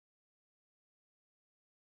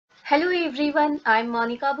Hello everyone, I'm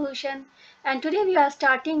Monika Bhushan and today we are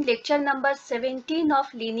starting lecture number 17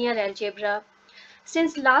 of linear algebra.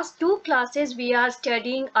 Since last two classes we are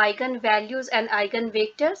studying eigenvalues and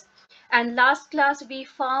eigenvectors, and last class we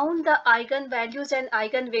found the eigenvalues and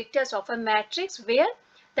eigenvectors of a matrix where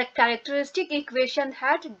the characteristic equation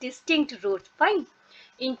had distinct roots. Fine.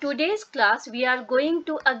 In today's class we are going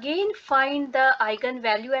to again find the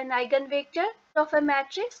eigenvalue and eigenvector of a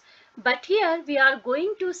matrix, but here we are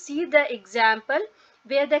going to see the example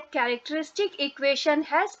where the characteristic equation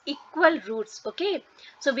has equal roots. Okay,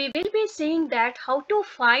 so we will be seeing that how to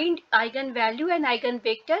find eigenvalue and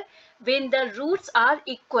eigenvector when the roots are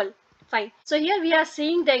equal. Fine. So here we are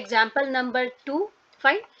seeing the example number 2.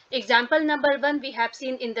 Fine. Example number 1 we have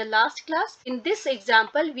seen in the last class. In this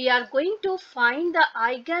example we are going to find the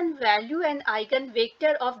eigenvalue and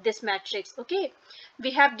eigenvector of this matrix. Okay,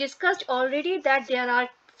 we have discussed already that there are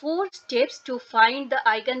 4 steps to find the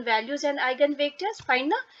eigenvalues and eigenvectors.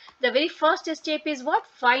 Find the very first step is what?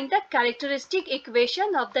 Find the characteristic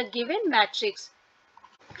equation of the given matrix.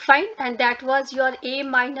 Fine, and that was your A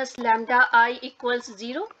minus lambda I equals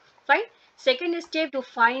 0. Fine. Second step to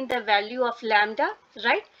find the value of lambda,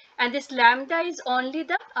 right? And this lambda is only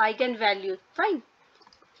the eigenvalue. Fine.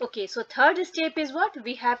 Okay, so third step is what?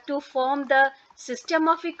 We have to form the system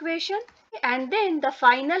of equation, and then the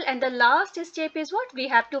final and the last step is what? We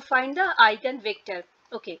have to find the eigenvector.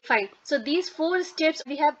 Okay, fine. So these 4 steps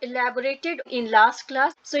we have elaborated in last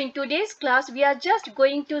class. So in today's class we are just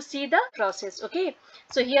going to see the process. Okay,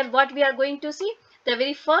 so here what we are going to see, the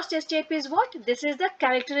very first step is what? This is the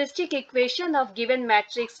characteristic equation of given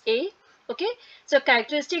matrix A. Okay, so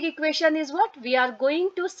characteristic equation is what? We are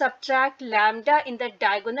going to subtract lambda in the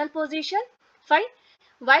diagonal position. Fine.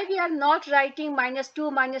 Why we are not writing minus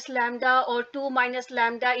 2 minus lambda or 2 minus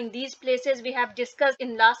lambda in these places we have discussed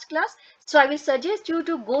in last class. So I will suggest you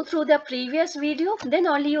to go through the previous video, then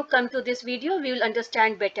only you come to this video, we will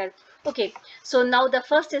understand better. Okay, so now the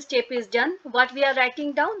first step is done. What we are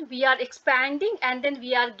writing down? We are expanding and then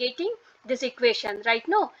we are getting this equation right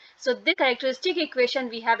now. So this characteristic equation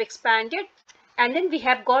we have expanded and then we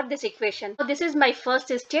have got this equation. So this is my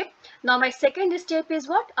first step. Now my second step is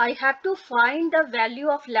what? I have to find the value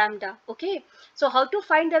of lambda. Okay, so how to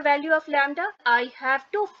find the value of lambda? I have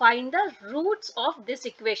to find the roots of this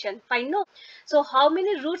equation. Fine, no? So how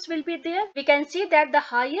many roots will be there? We can see that the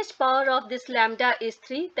highest power of this lambda is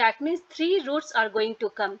 3. That means 3 roots are going to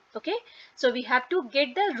come. Okay, so we have to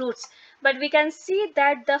get the roots, but we can see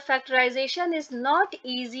that the factorization is not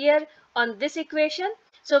easier on this equation.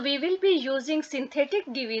 So we will be using synthetic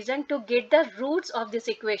division to get the roots of this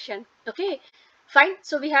equation. Okay, fine.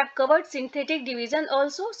 So we have covered synthetic division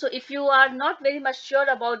also. So if you are not very much sure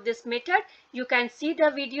about this method, you can see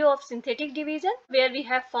the video of synthetic division where we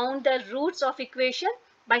have found the roots of equation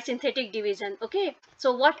by synthetic division. Okay,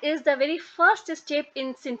 so what is the very first step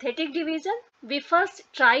in synthetic division? We first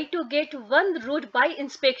try to get one root by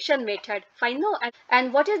inspection method. Fine, no?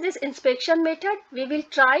 And what is this inspection method? We will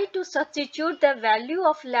try to substitute the value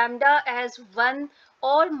of lambda as 1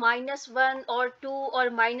 or minus 1 or 2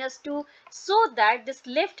 or minus 2, so that this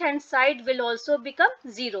left hand side will also become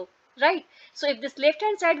 0. Right? So if this left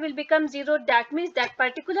hand side will become 0, that means that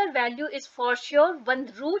particular value is for sure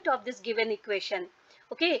one root of this given equation.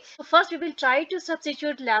 Okay, so first we will try to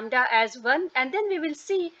substitute lambda as 1 and then we will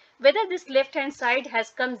see whether this left hand side has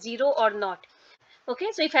come 0 or not. Okay,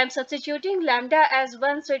 so if I am substituting lambda as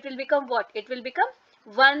 1, so it will become what? It will become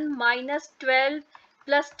 1 minus 12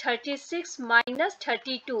 plus 36 minus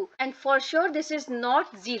 32, and for sure this is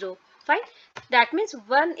not 0. Fine, that means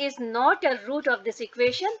 1 is not a root of this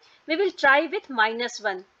equation. We will try with minus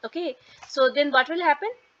 1. Okay, so then what will happen?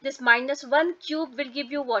 This minus 1 cube will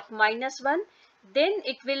give you what? Minus 1. Then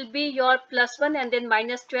it will be your plus 1 and then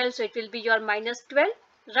minus 12, so it will be your minus 12,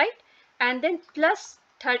 right? And then plus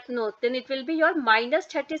 30, no, then it will be your minus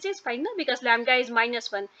 36. Fine, no? Because lambda is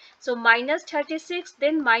minus 1, so minus 36,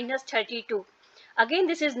 then minus 32. Again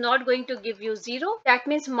this is not going to give you 0. That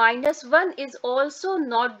means minus 1 is also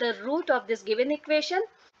not the root of this given equation.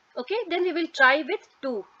 Okay, then we will try with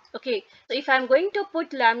 2. Okay, so if I am going to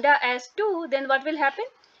put lambda as 2, then what will happen?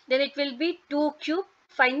 Then it will be 2 cube.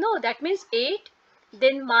 Fine, no, that means 8,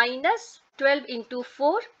 then minus 12 into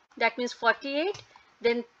 4, that means 48,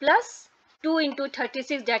 then plus 2 into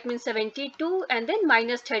 36, that means 72, and then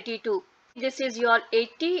minus 32. This is your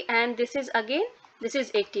 80 and this is again, this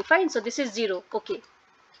is 80. Fine, so this is 0. Okay,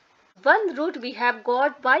 one root we have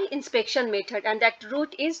got by inspection method and that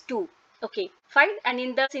root is 2. Okay, fine. And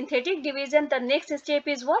in the synthetic division, the next step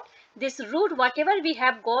is what? This root, whatever we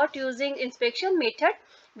have got using inspection method,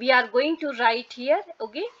 we are going to write here.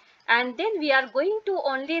 Okay, and then we are going to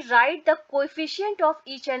only write the coefficient of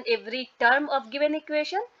each and every term of given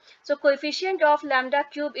equation. So coefficient of lambda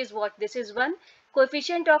cube is what? This is 1.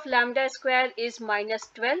 Coefficient of lambda square is minus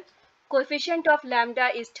 12. Coefficient of lambda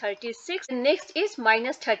is 36. Next is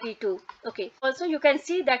minus 32. Okay. Also you can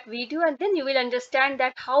see that video and then you will understand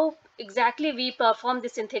that how exactly we perform the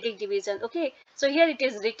synthetic division. Okay. So here it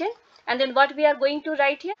is written. And then what we are going to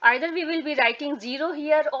write here? Either we will be writing 0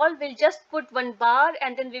 here, or we'll just put one bar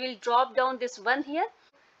and then we will drop down this 1 here.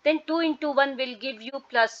 Then 2 into 1 will give you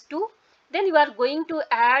plus 2. Then you are going to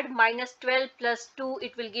add minus 12 plus 2,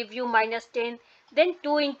 it will give you minus 10. Then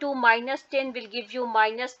 2 into minus 10 will give you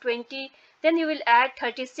minus 20. Then you will add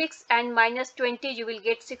 36 and minus 20, you will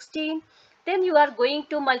get 16. Then you are going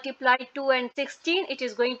to multiply 2 and 16, it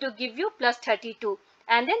is going to give you plus 32.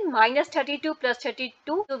 And then minus 32 plus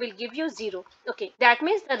 32 will give you 0. Okay, that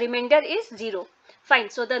means the remainder is 0. Fine.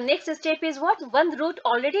 So the next step is what? One root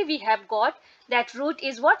already we have got. That root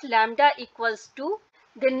is what? Lambda equals 2.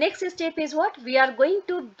 The next step is what? We are going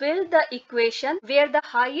to build the equation where the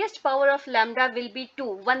highest power of lambda will be 2,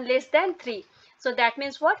 1 less than 3. So that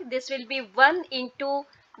means what? This will be 1 into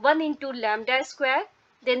lambda square,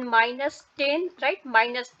 then minus 10, right?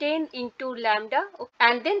 Minus 10 into lambda,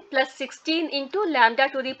 and then plus 16 into lambda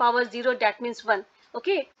to the power 0, that means 1.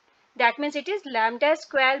 Okay, that means it is lambda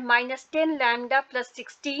square minus 10 lambda plus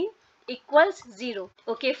 16 equals 0.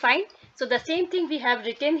 Okay, fine. So the same thing we have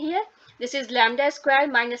written here. This is lambda square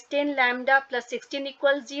minus 10 lambda plus 16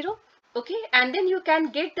 equals 0. Okay, and then you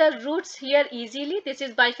can get the roots here easily. This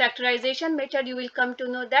is by factorization method. You will come to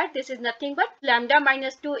know that this is nothing but lambda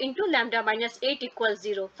minus 2 into lambda minus 8 equals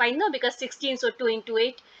 0. Fine, no? Because 16, so 2 into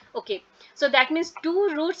 8. Okay, so that means two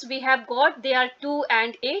roots we have got. They are 2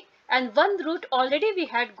 and 8. And one root already we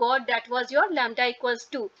had got, that was your lambda equals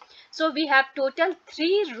 2. So we have total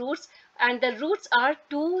 3 roots. And the roots are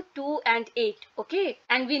 2, 2 and 8. Okay,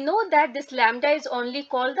 and we know that this lambda is only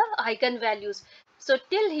called the eigenvalues. So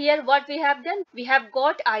till here what we have done? We have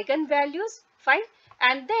got eigenvalues, fine.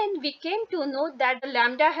 And then we came to know that the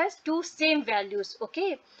lambda has two same values.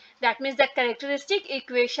 Okay, that means the characteristic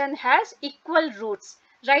equation has equal roots,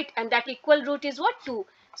 right? And that equal root is what? 2.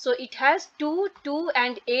 So it has 2, 2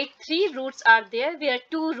 and 8. 3 roots are there where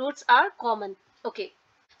 2 roots are common. Okay.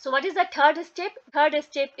 So what is the third step? Third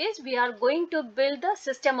step is we are going to build the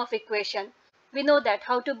system of equation. We know that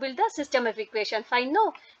how to build the system of equation. Fine,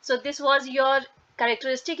 no? So this was your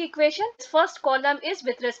characteristic equation. This first column is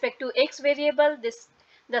with respect to x variable.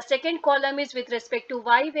 The second column is with respect to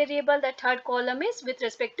y variable. The third column is with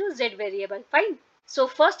respect to z variable. Fine. So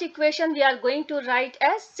first equation we are going to write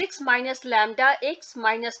as 6 minus lambda x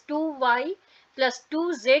minus 2y plus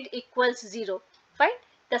 2z equals 0. Fine.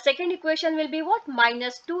 The second equation will be what?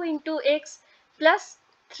 Minus 2 into x plus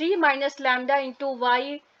 3 minus lambda into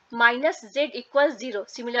y minus z equals 0.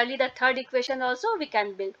 Similarly, the third equation also we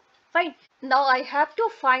can build. Fine. Now I have to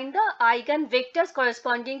find the eigenvectors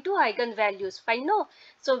corresponding to eigenvalues. Fine, no?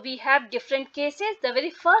 So we have different cases. The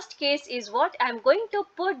very first case is what? I am going to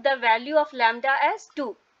put the value of lambda as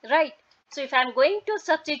 2, right? So if I am going to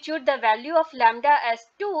substitute the value of lambda as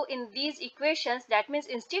 2 in these equations, that means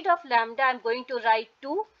instead of lambda, I am going to write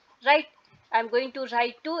 2, right? I am going to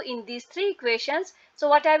write 2 in these three equations. So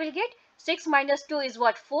what I will get? 6 minus 2 is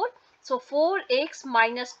what? 4. So 4x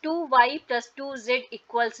minus 2y plus 2z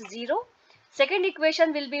equals 0. Second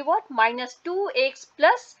equation will be what? Minus 2x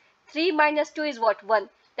plus 3 minus 2 is what? 1.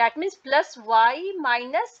 That means plus y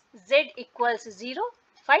minus z equals 0.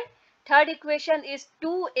 Fine. Third equation is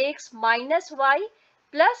 2x minus y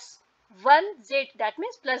plus 1z, that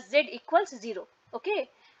means plus z equals 0. Okay.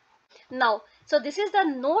 Now, so this is the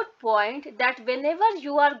note point that whenever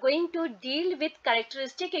you are going to deal with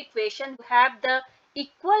characteristic equation, you have the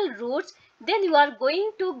equal roots, then you are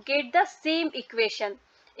going to get the same equation.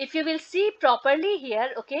 If you will see properly here,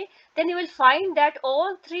 okay, then you will find that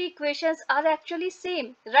all three equations are actually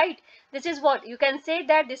same, right? This is what you can say,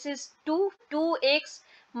 that this is 2x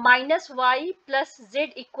minus y plus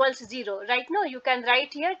z equals 0. Right now you can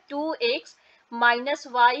write here 2x minus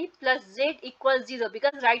y plus z equals 0,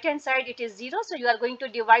 because right hand side it is 0. So you are going to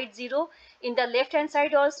divide 0 in the left hand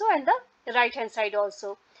side also and the right hand side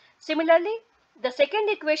also. Similarly, the second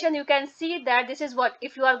equation you can see that this is what?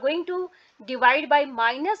 If you are going to divide by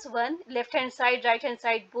minus 1, left hand side, right hand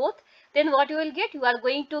side both, then what you will get? You are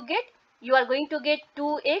going to get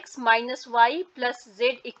 2x minus y plus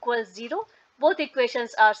z equals 0. Both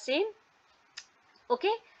equations are same.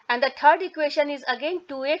 Okay. And the third equation is again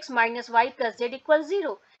 2x minus y plus z equals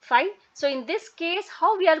 0. Fine. So in this case,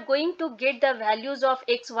 how we are going to get the values of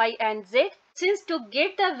x, y and z? Since to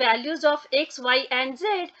get the values of x, y and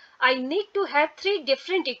z, I need to have three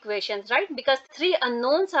different equations, right? Because three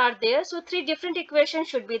unknowns are there, so three different equations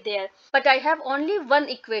should be there. But I have only one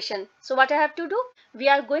equation. So what I have to do? We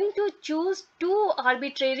are going to choose two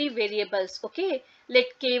arbitrary variables, okay?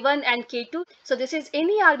 Like k1 and k2. So this is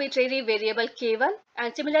any arbitrary variable k1,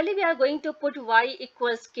 and similarly we are going to put y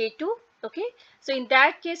equals k2, okay? So in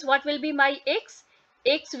that case, what will be my x?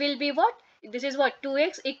 X will be what? This is what?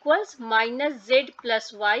 2x equals minus z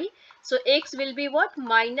plus y. So x will be what?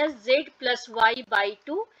 Minus z plus y by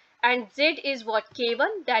 2, and z is what?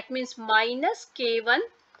 K1. That means minus k1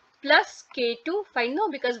 plus k2. Fine, no,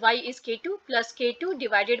 because y is k2 plus k2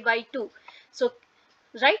 divided by 2. So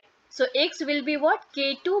right, so x will be what?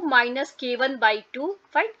 K2 minus k1 by 2.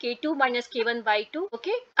 Fine, k2 minus k1 by 2.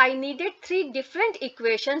 Okay, I needed three different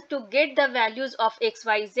equations to get the values of x,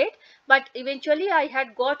 y, z, but eventually I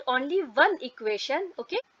had got only one equation.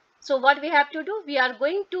 Okay, so what we have to do? We are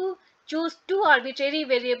going to choose two arbitrary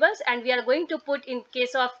variables and we are going to put in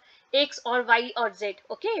case of x or y or z.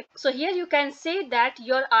 Okay, so here you can say that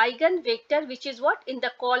your eigenvector, which is what? In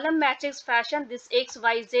the column matrix fashion, this x,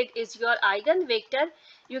 y, z is your eigenvector.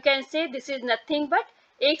 You can say this is nothing but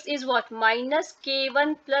x is what? Minus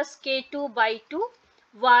k1 plus k2 by 2.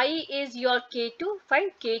 Y is your k2,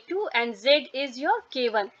 find k2, and z is your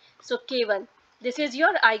k1. So k1, this is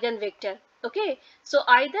your eigenvector. Okay, so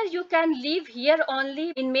either you can leave here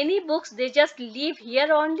only. In many books they just leave here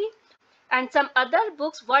only, and some other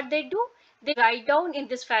books what they do, they write down in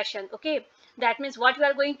this fashion. Okay, that means what we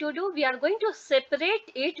are going to do, we are going to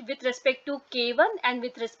separate it with respect to k1 and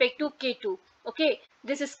with respect to k2. Okay,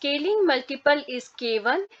 this scaling multiple is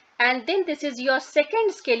k1, and then this is your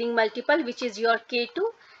second scaling multiple, which is your k2,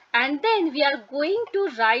 and then we are going to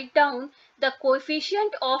write down the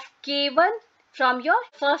coefficient of k1 from your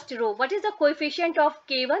first row. What is the coefficient of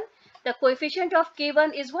k1? The coefficient of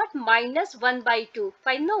k1 is what? Minus 1 by 2.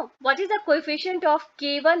 Fine, no. What is the coefficient of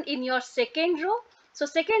k1 in your second row? So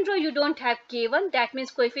second row you don't have k1. That means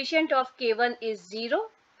coefficient of k1 is 0.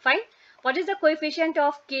 Fine. What is the coefficient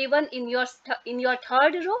of k1 in your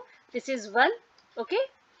third row? This is 1. Okay.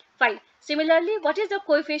 Fine. Similarly, what is the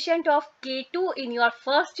coefficient of k2 in your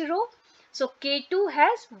first row? So k2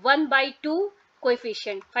 has 1 by 2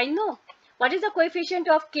 coefficient. Fine, no. What is the coefficient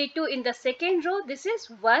of k2 in the second row? This is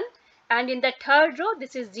 1, and in the third row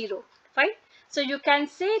this is 0. Fine. So you can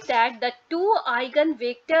say that the two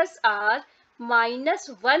eigenvectors are minus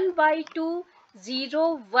 1 by 2,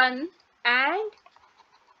 0, 1, and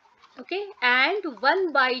okay, and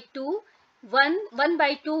 1 by 2, 1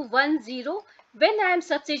 by 2, 1, 0, when I am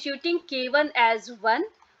substituting k1 as 1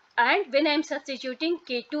 and when I am substituting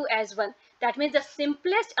k2 as 1. That means the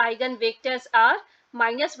simplest eigenvectors are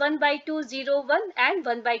minus 1 by 2, 0, 1 and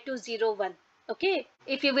 1 by 2, 0, 1. Okay,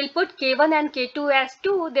 if you will put k1 and k2 as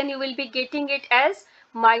 2, then you will be getting it as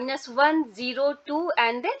minus 1, 0, 2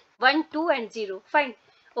 and then 1, 2 and 0. Fine.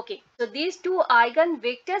 Okay, so these two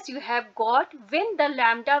eigenvectors you have got when the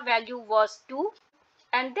lambda value was 2,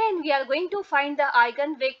 and then we are going to find the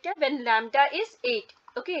eigenvector when lambda is 8.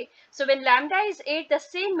 Okay, so when lambda is 8, the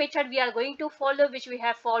same method we are going to follow which we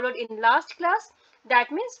have followed in last class.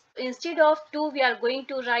 That means instead of 2 we are going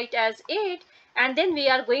to write as 8, and then we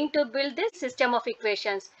are going to build this system of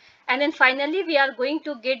equations, and then finally we are going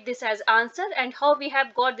to get this as answer. And how we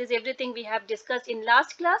have got this, everything we have discussed in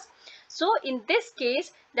last class. So in this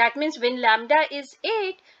case, that means when lambda is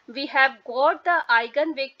 8, we have got the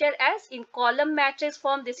eigenvector as in column matrix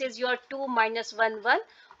form. This is your 2 minus 1 1,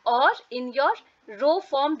 or in your row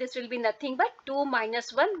form this will be nothing but 2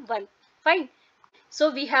 minus 1 1. Fine.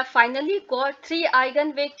 So we have finally got three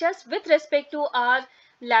eigenvectors with respect to our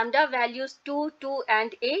lambda values 2, 2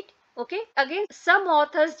 and 8. Okay, again some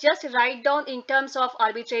authors just write down in terms of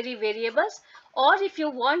arbitrary variables, or if you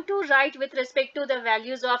want to write with respect to the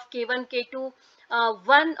values of k1, k2,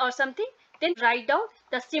 1 or something, then write down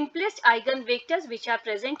the simplest eigenvectors which are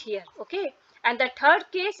present here. Okay, and the third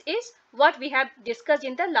case is what we have discussed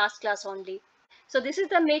in the last class only. So this is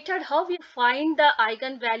the method how we find the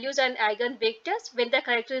eigenvalues and eigenvectors when the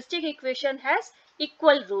characteristic equation has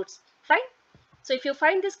equal roots. Fine. So if you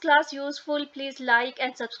find this class useful, please like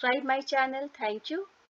and subscribe my channel. Thank you.